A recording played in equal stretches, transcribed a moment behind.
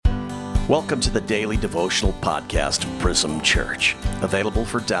Welcome to the daily devotional podcast of Prism Church, available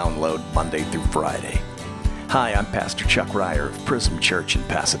for download Monday through Friday. Hi, I'm Pastor Chuck Ryer of Prism Church in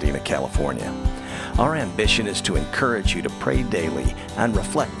Pasadena, California. Our ambition is to encourage you to pray daily and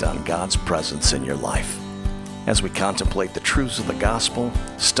reflect on God's presence in your life. As we contemplate the truths of the gospel,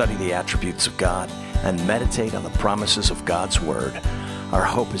 study the attributes of God, and meditate on the promises of God's Word, our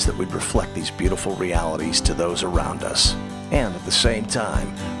hope is that we'd reflect these beautiful realities to those around us, and at the same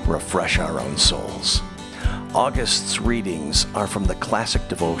time, refresh our own souls. August's readings are from the classic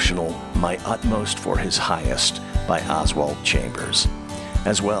devotional, My Utmost for His Highest, by Oswald Chambers.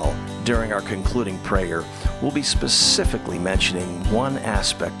 As well, during our concluding prayer, we'll be specifically mentioning one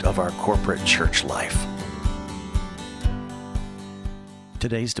aspect of our corporate church life.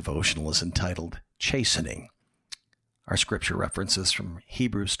 Today's devotional is entitled Chastening. Our scripture reference is from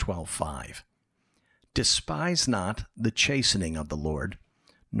Hebrews 12:5. Despise not the chastening of the Lord,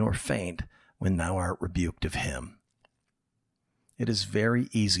 nor faint when thou art rebuked of him. It is very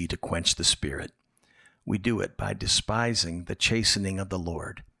easy to quench the Spirit. We do it by despising the chastening of the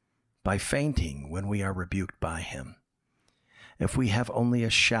Lord, by fainting when we are rebuked by him. If we have only a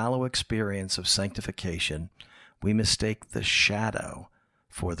shallow experience of sanctification, we mistake the shadow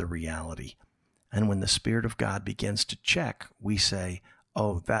for the reality. And when the Spirit of God begins to check, we say,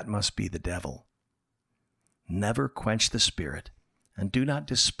 "Oh, that must be the devil." Never quench the Spirit, and do not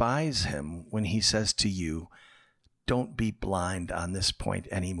despise him when he says to you, "Don't be blind on this point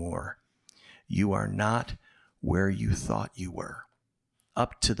anymore. You are not where you thought you were.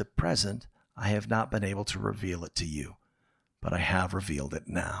 Up to the present, I have not been able to reveal it to you, but I have revealed it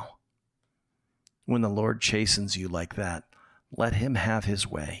now." When the Lord chastens you like that, let him have his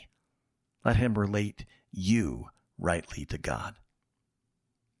way. Let him relate you rightly to God.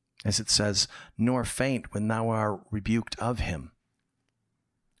 As it says, nor faint when thou art rebuked of him.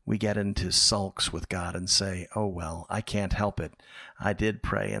 We get into sulks with God and say, "Oh, well, I can't help it. I did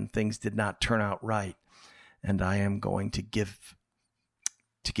pray and things did not turn out right, and I am going to give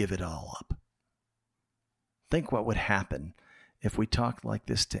it all up." Think what would happen if we talked like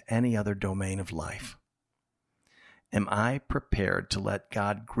this to any other domain of life. Am I prepared to let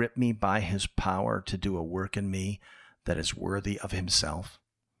God grip me by his power to do a work in me that is worthy of himself?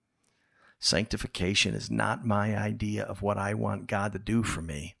 Sanctification is not my idea of what I want God to do for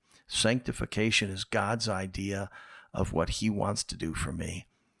me. Sanctification is God's idea of what he wants to do for me.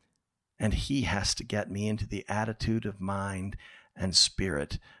 And he has to get me into the attitude of mind and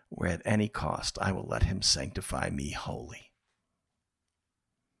spirit where at any cost I will let him sanctify me wholly.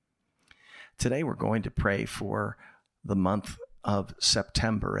 Today we're going to pray for the month of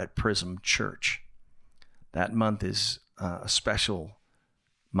September at Prism Church. That month is a special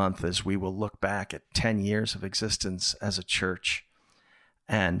month as we will look back at 10 years of existence as a church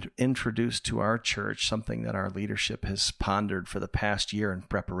and introduce to our church something that our leadership has pondered for the past year in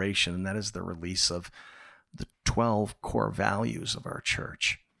preparation, and that is the release of the 12 core values of our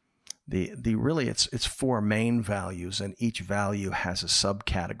church. It's 4 main values, and each value has a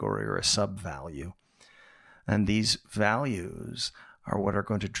subcategory or a sub-value. And these values are what are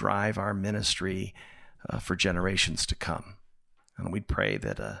going to drive our ministry for generations to come. And we pray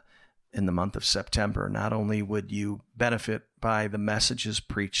that in the month of September, not only would you benefit by the messages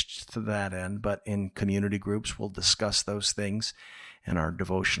preached to that end, but in community groups, we'll discuss those things. In our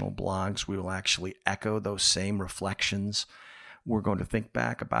devotional blogs, we will actually echo those same reflections. We're going to think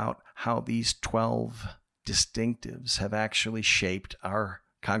back about how these 12 distinctives have actually shaped our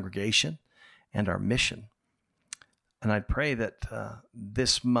congregation and our mission. And I pray that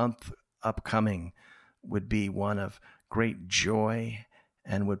this month upcoming would be one of great joy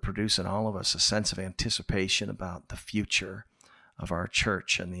and would produce in all of us a sense of anticipation about the future of our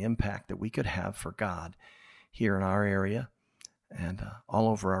church and the impact that we could have for God here in our area and all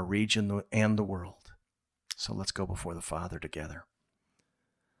over our region and the world. So let's go before the Father together.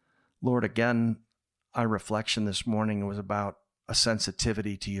 Lord, again, our reflection this morning was about a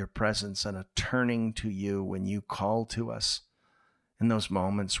sensitivity to your presence and a turning to you when you call to us in those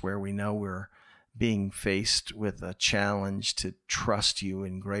moments where we know we're being faced with a challenge to trust you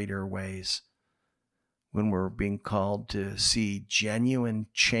in greater ways, when we're being called to see genuine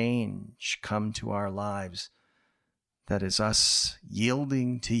change come to our lives, that is us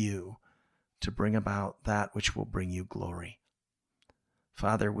yielding to you to bring about that which will bring you glory.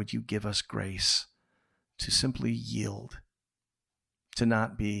 Father, would you give us grace to simply yield, to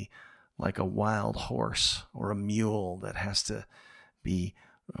not be like a wild horse or a mule that has to be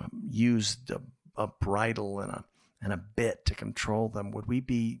used a bridle and a bit to control them? Would we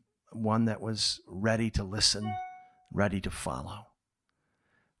be one that was ready to listen, ready to follow?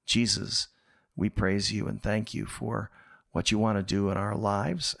 Jesus, we praise you and thank you for what you want to do in our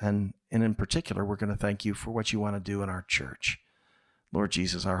lives. And in particular, we're going to thank you for what you want to do in our church. Lord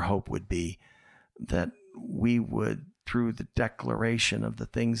Jesus, our hope would be that we would, through the declaration of the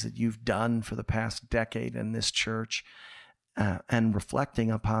things that you've done for the past decade in this church, and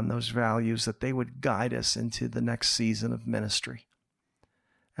reflecting upon those values, that they would guide us into the next season of ministry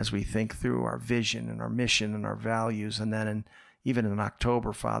as we think through our vision and our mission and our values. And then even in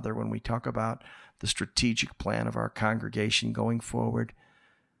October, Father, when we talk about the strategic plan of our congregation going forward,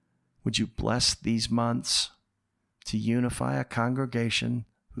 would you bless these months to unify a congregation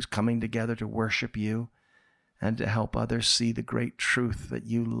who's coming together to worship you and to help others see the great truth that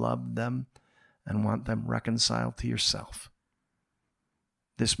you love them and want them reconciled to yourself.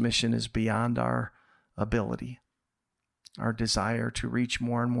 This mission is beyond our ability. Our desire to reach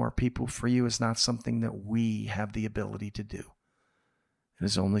more and more people for you is not something that we have the ability to do. It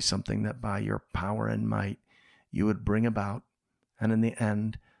is only something that by your power and might you would bring about, and in the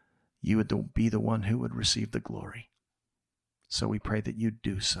end, you would be the one who would receive the glory. So we pray that you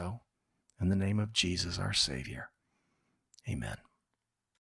do so in the name of Jesus, our Savior. Amen.